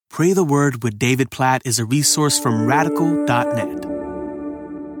Pray the Word with David Platt is a resource from Radical.net.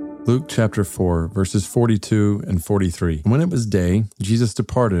 Luke chapter 4, verses 42 and 43. When it was day, Jesus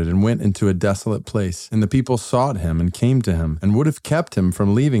departed and went into a desolate place, and the people sought him and came to him, and would have kept him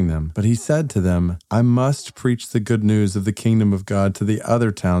from leaving them. But he said to them, I must preach the good news of the kingdom of God to the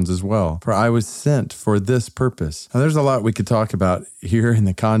other towns as well, for I was sent for this purpose. Now, there's a lot we could talk about here in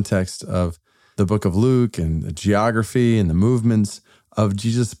the context of the book of Luke and the geography and the movements of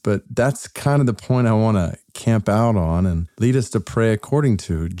Jesus, but that's kind of the point I want to camp out on and lead us to pray according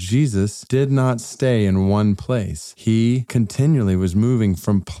to. Jesus did not stay in one place. He continually was moving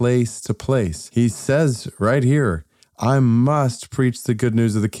from place to place. He says right here, I must preach the good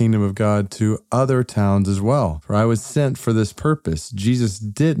news of the kingdom of God to other towns as well, for I was sent for this purpose. Jesus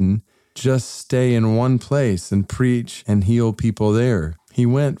didn't just stay in one place and preach and heal people there. He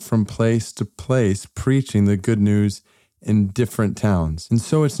went from place to place preaching the good news in different towns. And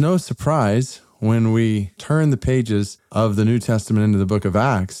so it's no surprise when we turn the pages of the New Testament into the book of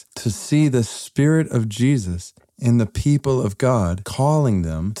Acts to see the Spirit of Jesus in the people of God, calling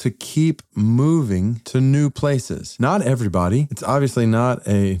them to keep moving to new places. Not everybody. It's obviously not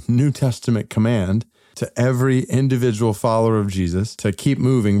a New Testament command to every individual follower of Jesus to keep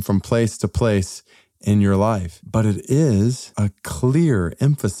moving from place to place in your life. But it is a clear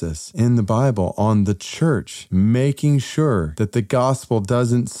emphasis in the Bible on the church, making sure that the gospel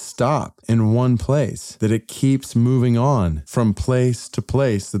doesn't stop in one place, that it keeps moving on from place to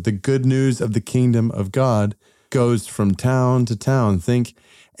place, that the good news of the kingdom of God goes from town to town. Think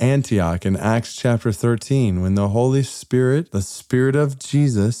Antioch in Acts chapter 13, when the Holy Spirit, the Spirit of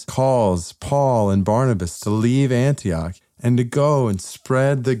Jesus, calls Paul and Barnabas to leave Antioch and to go and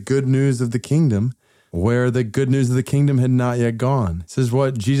spread the good news of the kingdom where the good news of the kingdom had not yet gone. This is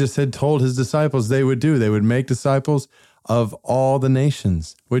what Jesus had told his disciples they would do. They would make disciples of all the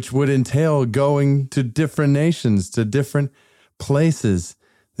nations, which would entail going to different nations, to different places.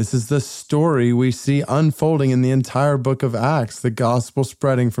 This is the story we see unfolding in the entire book of Acts, the gospel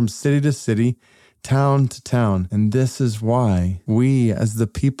spreading from city to city, town to town. And this is why we, as the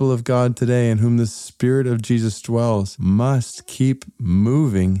people of God today, in whom the Spirit of Jesus dwells, must keep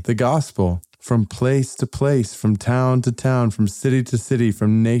moving the gospel from place to place, from town to town, from city to city,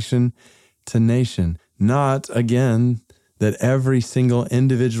 from nation to nation. Not, again, that every single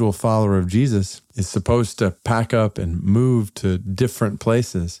individual follower of Jesus is supposed to pack up and move to different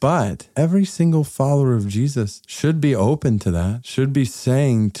places. But every single follower of Jesus should be open to that, should be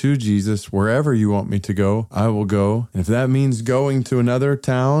saying to Jesus, wherever you want me to go, I will go. And if that means going to another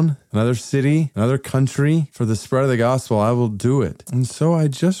town, another city, another country for the spread of the gospel, I will do it. And so I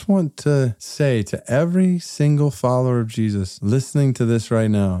just want to say to every single follower of Jesus listening to this right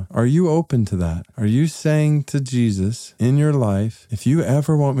now, are you open to that? Are you saying to Jesus in your life, if you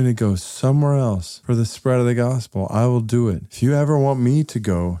ever want me to go somewhere else for the spread of the gospel, I will do it. If you ever want me to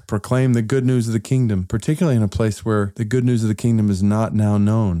go proclaim the good news of the kingdom, particularly in a place where the good news of the kingdom is not now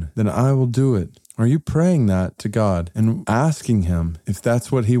known, then I will do it. Are you praying that to God and asking him if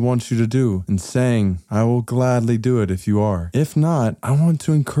that's what he wants you to do and saying, I will gladly do it if you are? If not, I want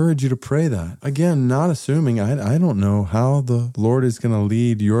to encourage you to pray that. Again, not assuming, I don't know how the Lord is going to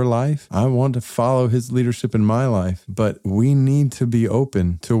lead your life. I want to follow his leadership in my life, but we need to be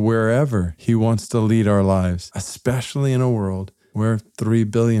open to wherever he wants to lead our lives, especially in a world where 3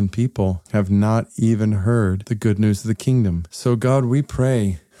 billion people have not even heard the good news of the kingdom. So God, we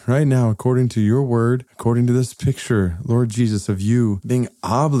pray right now, according to your word, according to this picture, Lord Jesus, of you being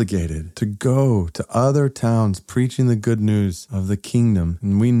obligated to go to other towns preaching the good news of the kingdom.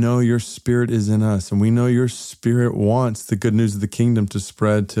 And we know your Spirit is in us, and we know your Spirit wants the good news of the kingdom to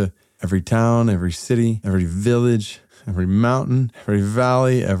spread to every town, every city, every village, every mountain, every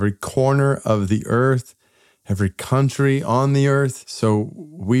valley, every corner of the earth, every country on the earth. So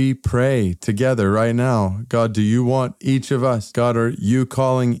we pray together right now. God, do you want each of us? God, are you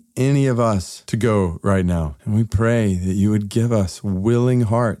calling any of us to go right now? And we pray that you would give us willing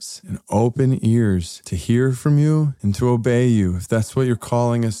hearts and open ears to hear from you and to obey you if that's what you're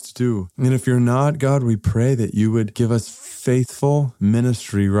calling us to do. And if you're not, God, we pray that you would give us faithful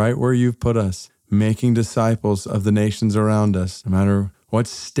ministry right where you've put us, making disciples of the nations around us, no matter what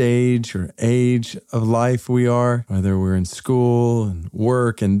stage or age of life we are, whether we're in school and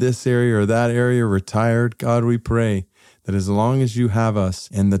work in this area or that area, retired. God, we pray that as long as you have us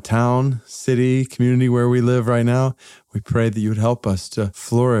in the town, city, community where we live right now, we pray that you would help us to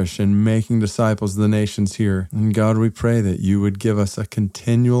flourish in making disciples of the nations here. And God, we pray that you would give us a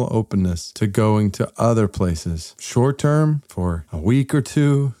continual openness to going to other places, short term for a week or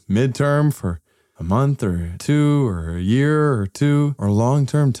two, midterm for a month or two or a year or two, or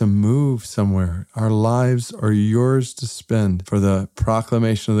long-term to move somewhere. Our lives are yours to spend for the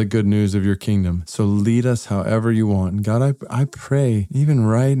proclamation of the good news of your kingdom. So lead us however you want. And God, I pray even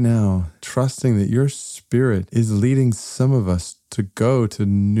right now, trusting that your Spirit is leading some of us to go to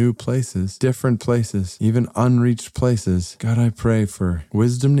new places, different places, even unreached places. God, I pray for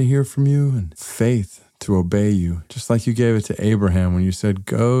wisdom to hear from you and faith to obey you, just like you gave it to Abraham when you said,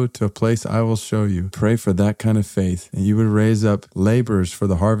 go to a place I will show you. Pray for that kind of faith, and you would raise up laborers for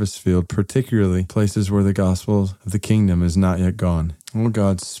the harvest field, particularly places where the gospel of the kingdom is not yet gone. Oh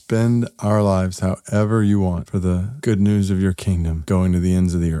God, spend our lives however you want for the good news of your kingdom going to the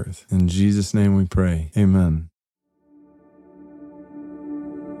ends of the earth. In Jesus' name we pray. Amen.